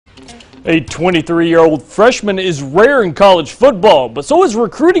A 23-year-old freshman is rare in college football, but so is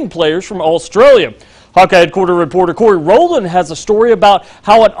recruiting players from Australia. Hawkeye headquarters reporter Corey Rowland has a story about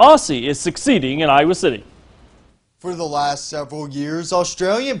how an Aussie is succeeding in Iowa City. For the last several years,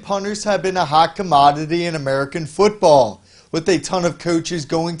 Australian punters have been a hot commodity in American football, with a ton of coaches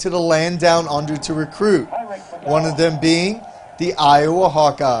going to the land down under to recruit, one of them being the Iowa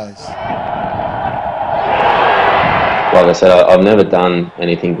Hawkeyes. Like I said, I've never done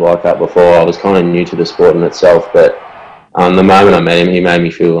anything like that before. I was kind of new to the sport in itself, but the moment I met him, he made me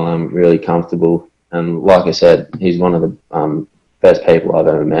feel really comfortable. And like I said, he's one of the best people I've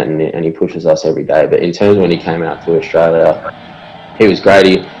ever met, and he pushes us every day. But in terms of when he came out to Australia, he was great.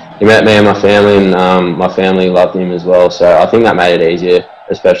 He met me and my family, and my family loved him as well. So I think that made it easier,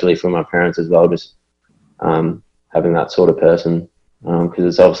 especially for my parents as well, just having that sort of person. Because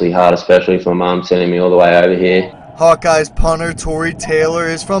it's obviously hard, especially for my mum sending me all the way over here. Hawkeyes punter Tory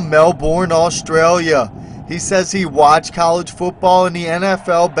is from Melbourne, Australia. He says he watched college football in the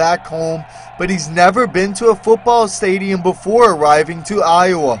NFL back home, but he's never been to a football stadium before arriving to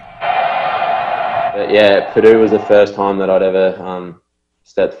Iowa. But yeah, Purdue was the first time that I'd ever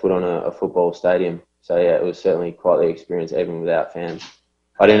stepped foot on a football stadium. So yeah, it was certainly quite the experience, even without fans.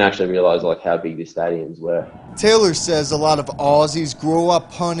 I didn't actually realise how big the stadiums were. Taylor says a lot of Aussies grow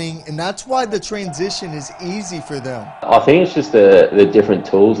up punting, and that's why the transition is easy for them. I think it's just the different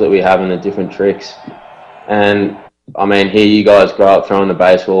tools that we have and the different tricks. And I mean, here you guys grow up throwing the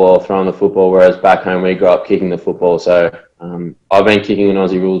baseball or throwing the football, whereas back home we grew up kicking the football. So I've been kicking an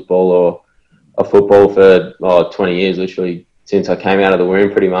Aussie rules ball or a football for 20 years, literally since I came out of the womb,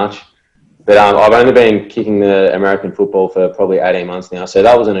 pretty much. But I've only been kicking the American football for probably 18 months now, so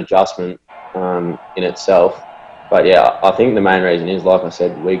that was an adjustment in itself. But yeah, I think the main reason is, like I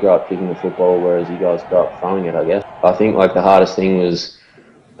said, we grew up kicking the football, whereas you guys grew up throwing it, I guess. I think the hardest thing was,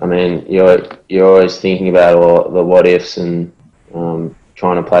 I mean, you're always thinking about the what ifs and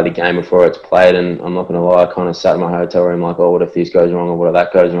trying to play the game before it's played. And I'm not going to lie, I kind of sat in my hotel room like, oh, what if this goes wrong or what if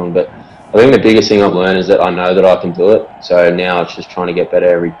that goes wrong? But I think the biggest thing I've learned is that I know that I can do it. So now it's just trying to get better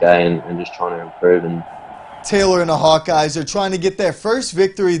every day and just trying to improve. And Taylor and the Hawkeyes are trying to get their first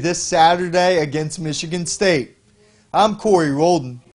victory this Saturday against Michigan State. I'm Corey Rowland.